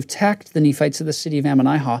Lamanites to have attacked the Nephites of the city of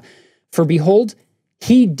Ammonihah. For behold,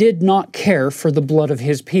 he did not care for the blood of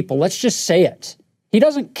his people. Let's just say it. He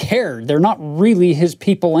doesn't care. They're not really his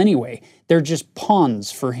people anyway. They're just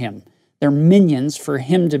pawns for him. They're minions for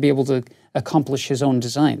him to be able to accomplish his own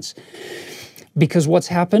designs. Because what's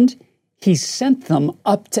happened? He sent them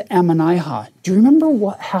up to Ammonihah. Do you remember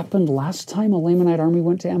what happened last time a Lamanite army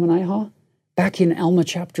went to Ammonihah? Back in Alma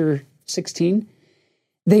chapter 16?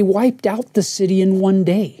 They wiped out the city in one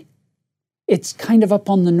day. It's kind of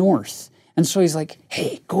up on the north. And so he's like,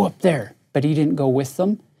 hey, go up there. But he didn't go with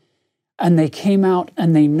them. And they came out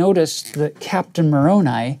and they noticed that Captain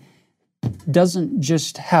Moroni doesn't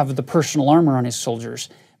just have the personal armor on his soldiers,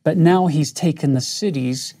 but now he's taken the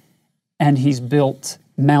cities and he's built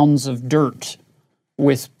mounds of dirt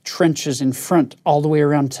with trenches in front all the way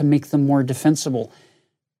around to make them more defensible.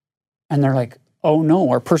 And they're like, oh no,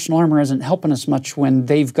 our personal armor isn't helping us much when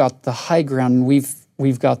they've got the high ground and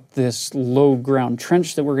we've got this low ground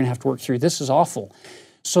trench that we're going to have to work through. This is awful.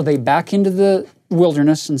 So they back into the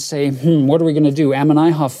wilderness and say, what are we going to do?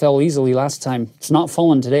 Ammonihah fell easily last time. It's not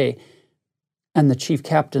fallen today. And the chief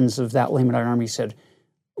captains of that Lamanite army said,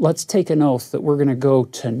 let's take an oath that we're going to go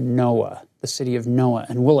to Noah, the city of Noah,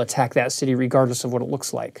 and we'll attack that city regardless of what it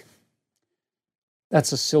looks like.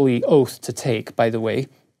 That's a silly oath to take, by the way.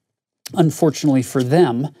 Unfortunately for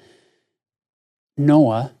them,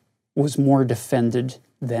 Noah was more defended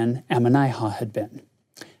than Ammonihah had been.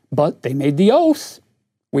 But they made the oath.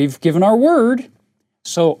 We've given our word.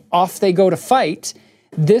 So off they go to fight.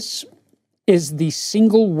 This is the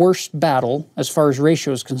single worst battle, as far as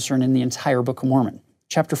ratio is concerned, in the entire Book of Mormon.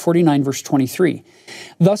 Chapter 49, verse 23.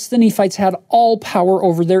 Thus the Nephites had all power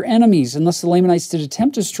over their enemies, and thus the Lamanites did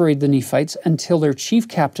attempt to destroy the Nephites until their chief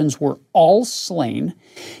captains were all slain,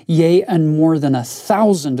 yea, and more than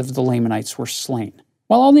 1,000 of the Lamanites were slain.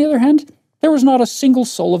 While on the other hand, there was not a single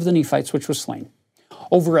soul of the Nephites which was slain.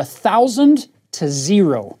 Over 1,000 to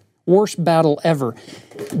 0. Worst battle ever.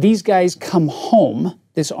 These guys come home,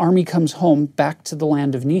 this army comes home back to the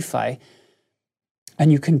land of Nephi,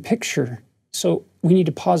 and you can picture. So we need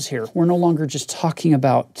to pause here. We're no longer just talking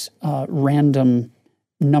about random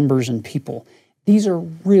numbers and people. These are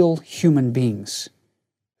real human beings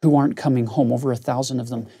who aren't coming home, over 1,000 of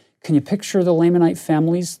them. Can you picture the Lamanite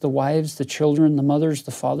families, the wives, the children, the mothers,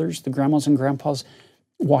 the fathers, the grandmas and grandpas,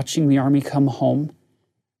 watching the army come home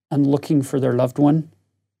and looking for their loved one,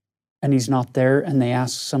 and he's not there, and they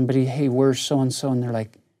ask somebody, hey, where's so-and-so? And they're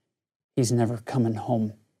like, he's never coming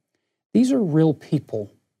home. These are real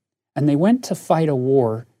people. And they went to fight a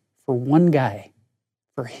war for one guy,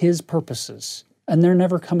 for his purposes, and they're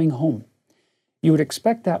never coming home. You would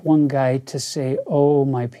expect that one guy to say, oh,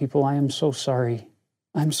 my people, I am so sorry.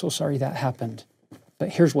 I'm so sorry that happened. But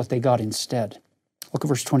here's what they got instead. Look at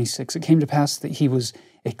verse 26. It came to pass that he was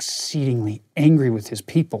exceedingly angry with his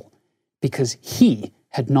people because he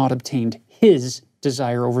had not obtained his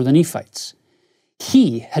desire over the Nephites.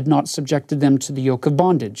 He had not subjected them to the yoke of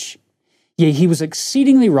bondage. Yea, he was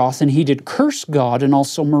exceedingly wroth, and he did curse God and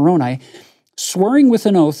also Moroni, swearing with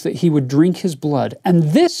an oath that he would drink his blood. And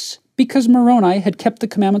this because Moroni had kept the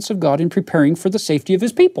commandments of God in preparing for the safety of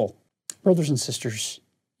his people. Brothers and sisters,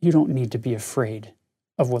 you don't need to be afraid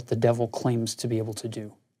of what the devil claims to be able to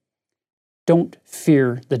do. Don't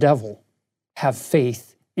fear the devil. Have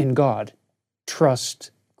faith in God.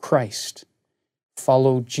 Trust Christ.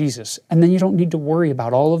 Follow Jesus. And then you don't need to worry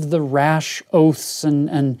about all of the rash oaths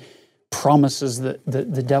and promises that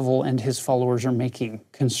the devil and his followers are making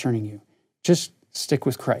concerning you. Just stick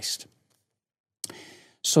with Christ.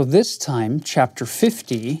 So this time, chapter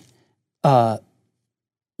 50,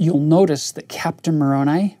 you'll notice that Captain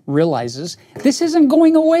Moroni realizes this isn't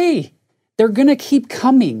going away. They're going to keep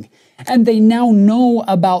coming. And they now know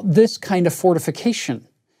about this kind of fortification.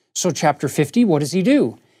 So chapter 50, what does he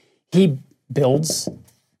do? He builds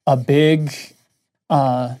a big,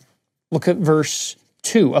 look at verse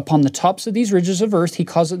 2. Upon the tops of these ridges of earth, he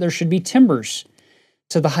caused that there should be timbers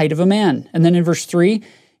to the height of a man. And then in verse 3,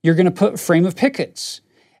 you're going to put frame of pickets.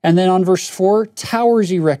 And then on verse 4,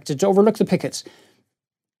 towers erected to overlook the pickets.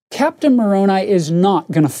 Captain Moroni is not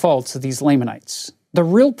going to fall to these Lamanites. The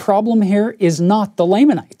real problem here is not the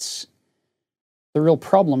Lamanites. The real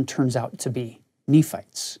problem turns out to be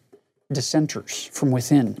Nephites, dissenters from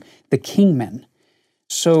within, the kingmen.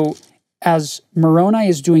 So as Moroni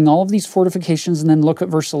is doing all of these fortifications, and then look at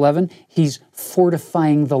verse 11, he's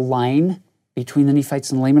fortifying the line between the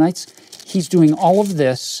Nephites and the Lamanites. He's doing all of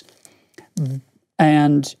this,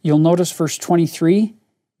 and you'll notice verse 23,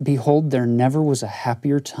 behold, there never was a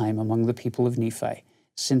happier time among the people of Nephi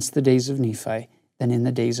since the days of Nephi than in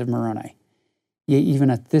the days of Moroni. Yea,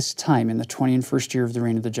 even at this time in the 21st year of the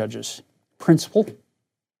reign of the judges. Principle,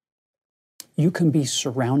 you can be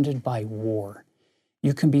surrounded by war.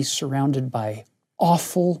 You can be surrounded by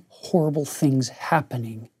awful, horrible things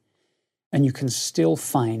happening, and you can still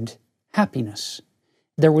find happiness.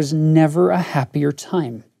 There was never a happier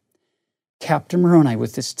time. Captain Moroni,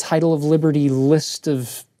 with this title of liberty list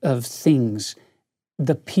of things,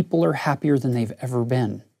 the people are happier than they've ever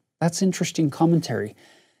been. That's interesting commentary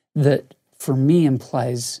that for me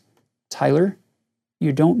implies, Tyler,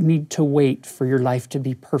 you don't need to wait for your life to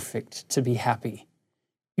be perfect to be happy.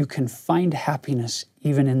 You can find happiness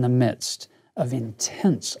even in the midst of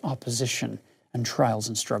intense opposition and trials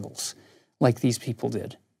and struggles, like these people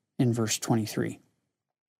did in verse 23.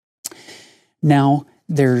 Now,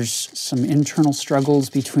 There's some internal struggles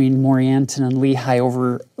between Morianton and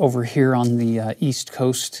Lehi over here on the east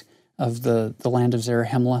coast of the land of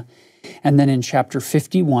Zarahemla. And then in chapter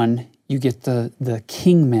 51, you get the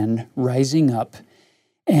kingmen rising up,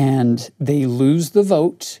 and they lose the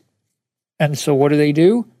vote. And so what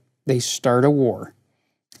do? They start a war.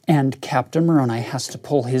 And Captain Moroni has to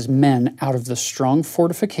pull his men out of the strong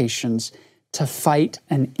fortifications to fight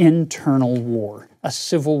an internal war, a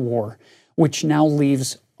civil war, which now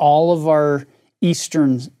leaves all of our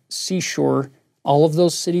eastern seashore, all of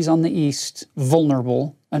those cities on the east,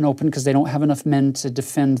 vulnerable and open because they don't have enough men to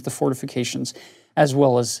defend the fortifications, as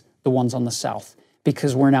well as the ones on the south,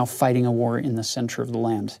 because we're now fighting a war in the center of the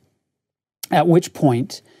land. At which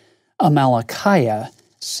point, Amalickiah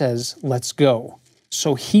says, let's go.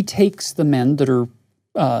 So he takes the men that are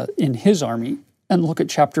in his army, and look at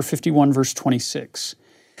chapter 51, verse 26.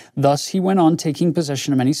 Thus he went on taking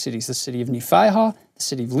possession of many cities, the city of Nephihah, the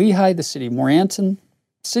city of Lehi, the city of Morianton,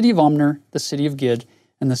 the city of Omner, the city of Gid,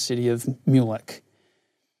 and the city of Mulek.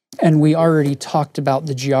 And we already talked about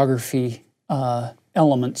the geography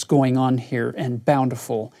elements going on here and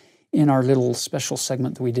Bountiful in our little special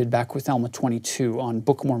segment that we did back with Alma 22 on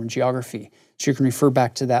Book of Mormon geography. So you can refer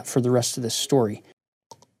back to that for the rest of this story.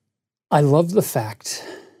 I love the fact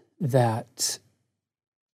that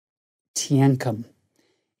Teancum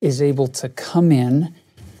is able to come in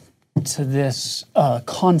to this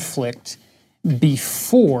conflict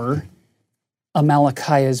before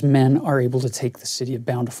Amalickiah's men are able to take the city of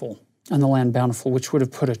Bountiful and the land Bountiful, which would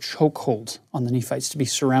have put a chokehold on the Nephites to be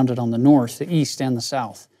surrounded on the north, the east, and the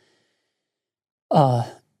south. So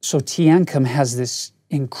Teancum has this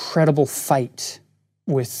incredible fight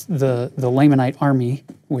with the Lamanite army,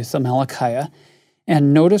 with Amalickiah.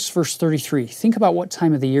 And notice verse 33. Think about what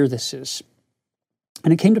time of the year this is.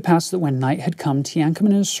 And it came to pass that when night had come, Teancum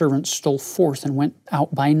and his servants stole forth and went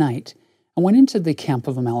out by night and went into the camp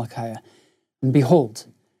of Amalickiah. And behold,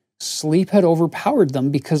 sleep had overpowered them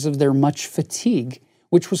because of their much fatigue,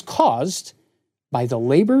 which was caused by the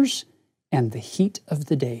labors and the heat of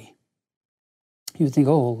the day. You would think,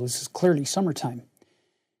 oh, this is clearly summertime.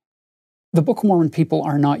 The Book of Mormon people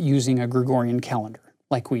are not using a Gregorian calendar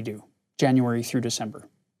like we do, January through December.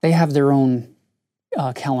 They have their own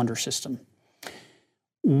calendar system.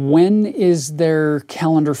 When is their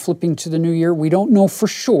calendar flipping to the new year? We don't know for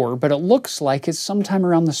sure, but it looks like it's sometime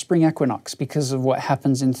around the spring equinox because of what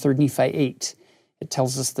happens in 3 Nephi 8. It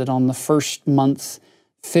tells us that on the first month,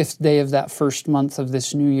 5th day of that first month of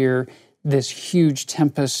this new year, this huge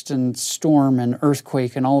tempest and storm and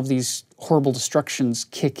earthquake and all of these horrible destructions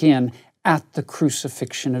kick in at the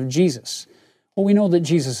crucifixion of Jesus. Well, we know that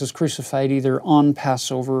Jesus is crucified either on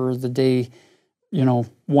Passover or the day,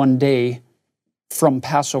 one day from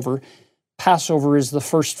Passover. Passover is the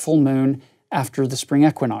first full moon after the spring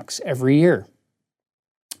equinox every year.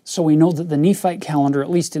 So we know that the Nephite calendar,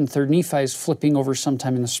 at least in 3rd Nephi, is flipping over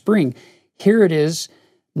sometime in the spring. Here it is,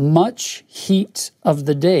 much heat of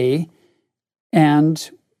the day,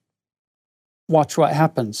 and watch what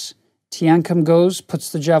happens. Teancum goes,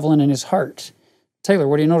 puts the javelin in his heart. Taylor,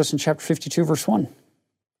 what do you notice in chapter 52, verse 1?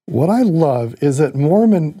 What I love is that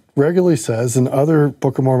Mormon regularly says, and other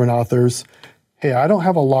Book of Mormon authors, hey, I don't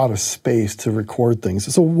have a lot of space to record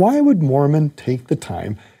things. So why would Mormon take the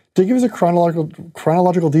time to give us a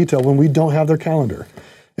chronological detail when we don't have their calendar?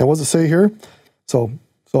 And what does it say here? So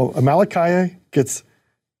Amalickiah gets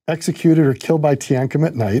executed or killed by Teancum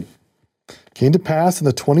at night. Came to pass in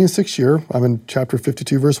the 26th year, I'm in chapter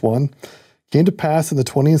 52, verse 1, came to pass in the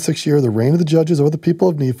 26th year, the reign of the judges over the people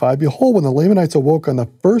of Nephi, behold, when the Lamanites awoke on the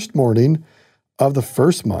first morning of the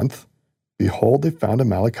first month, behold, they found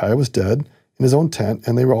Amalickiah was dead in his own tent,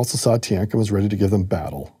 and they also saw Teancum was ready to give them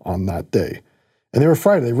battle on that day. And they were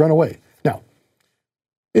frightened, they run away. Now,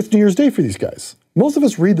 it's New Year's Day for these guys. Most of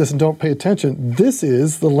us read this and don't pay attention. This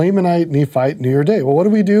is the Lamanite Nephite New Year Day. Well,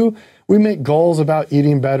 what do? We make goals about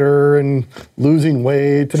eating better and losing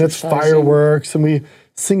weight, and it's fireworks, and we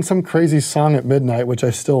sing some crazy song at midnight, which I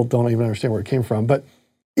still don't even understand where it came from. But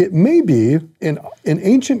it may be, in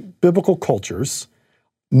ancient biblical cultures,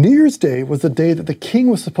 New Year's Day was the day that the king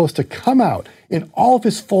was supposed to come out in all of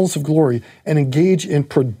his fullness of glory and engage in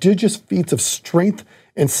prodigious feats of strength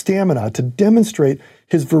and stamina to demonstrate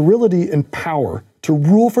his virility and power to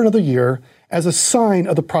rule for another year as a sign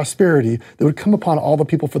of the prosperity that would come upon all the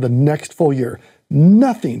people for the next full year.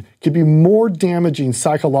 Nothing could be more damaging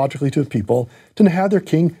psychologically to the people than to have their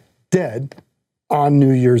king dead on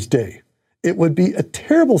New Year's Day. It would be a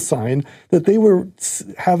terrible sign that they would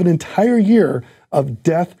have an entire year of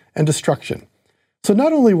death and destruction. So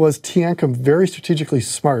not only was Teancum very strategically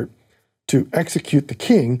smart to execute the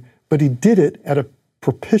king, but he did it at a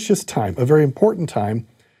propitious time, a very important time,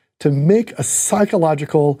 to make a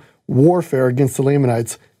psychological warfare against the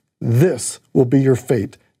Lamanites. This will be your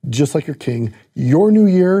fate, just like your king. Your new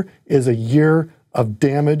year is a year of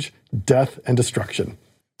damage, death, and destruction.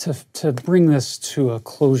 To bring this to a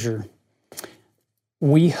closure,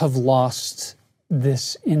 we have lost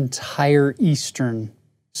this entire eastern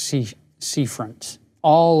seafront.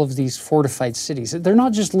 All of these fortified cities. They're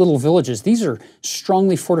not just little villages. These are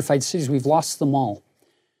strongly fortified cities. We've lost them all.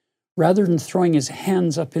 Rather than throwing his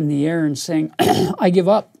hands up in the air and saying, I give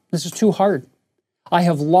up. This is too hard. I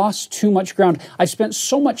have lost too much ground. I've spent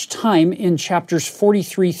so much time in chapters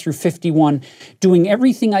 43 through 51 doing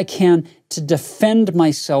everything I can to defend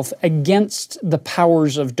myself against the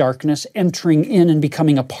powers of darkness entering in and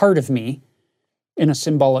becoming a part of me in a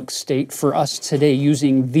symbolic state for us today,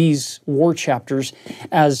 using these war chapters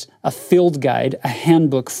as a field guide, a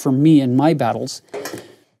handbook for me in my battles.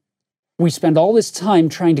 We spend all this time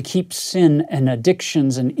trying to keep sin and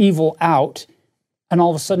addictions and evil out, and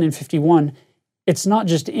all of a sudden in 51, it's not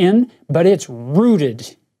just in, but it's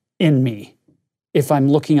rooted in me. If I'm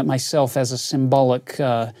looking at myself as a symbolic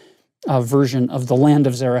version of the land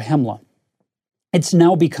of Zarahemla, it's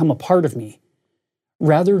now become a part of me.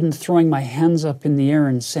 Rather than throwing my hands up in the air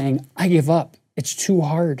and saying, I give up, it's too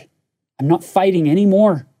hard. I'm not fighting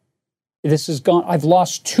anymore. This is gone. I've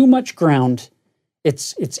lost too much ground.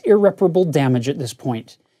 It's irreparable damage at this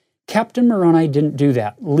point. Captain Moroni didn't do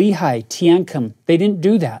that. Lehi, Teancum, they didn't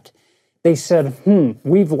do that. They said,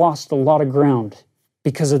 we've lost a lot of ground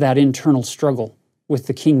because of that internal struggle with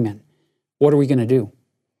the kingmen. What are we going to do?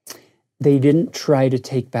 They didn't try to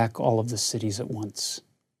take back all of the cities at once.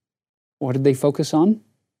 What did they focus on?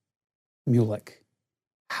 Mulek.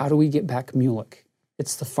 How do we get back Mulek?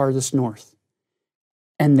 It's the farthest north.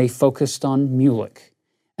 And they focused on Mulek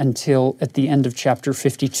until at the end of chapter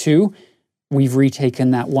 52, we've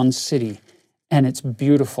retaken that one city, and it's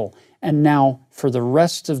beautiful. And now, for the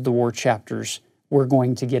rest of the war chapters, we're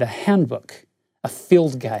going to get a handbook, a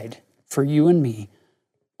field guide for you and me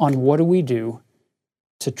on what do we do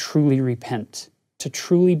to truly repent, to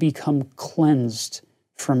truly become cleansed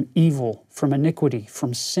from evil, from iniquity,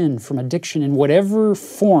 from sin, from addiction, in whatever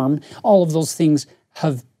form all of those things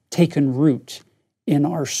have taken root in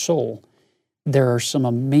our soul. There are some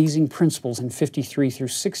amazing principles in 53 through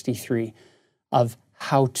 63 of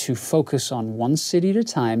how to focus on one city at a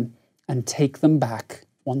time and take them back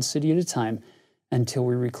one city at a time until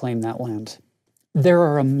we reclaim that land. There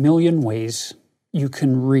are a million ways you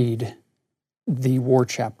can read the war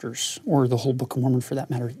chapters, or the whole Book of Mormon for that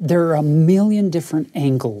matter. There are a million different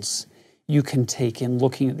angles you can take in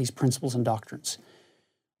looking at these principles and doctrines.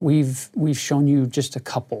 We've shown you just a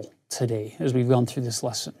couple today as we've gone through this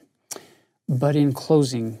lesson. But in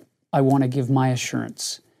closing, I want to give my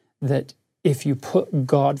assurance that if you put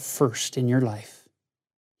God first in your life,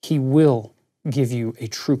 He will give you a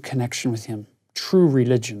true connection with Him, true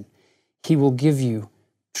religion. He will give you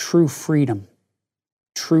true freedom,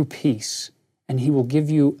 true peace, and He will give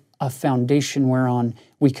you a foundation whereon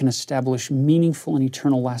we can establish meaningful and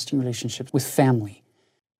eternal lasting relationships with family.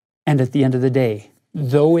 And at the end of the day,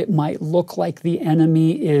 though it might look like the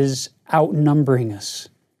enemy is outnumbering us,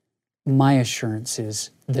 my assurance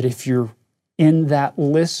is that if you're in that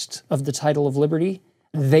list of the title of liberty,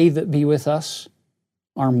 they that be with us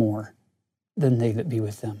are more than they that be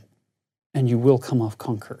with them. And you will come off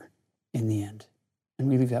conqueror in the end. And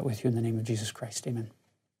we leave that with you in the name of Jesus Christ. Amen.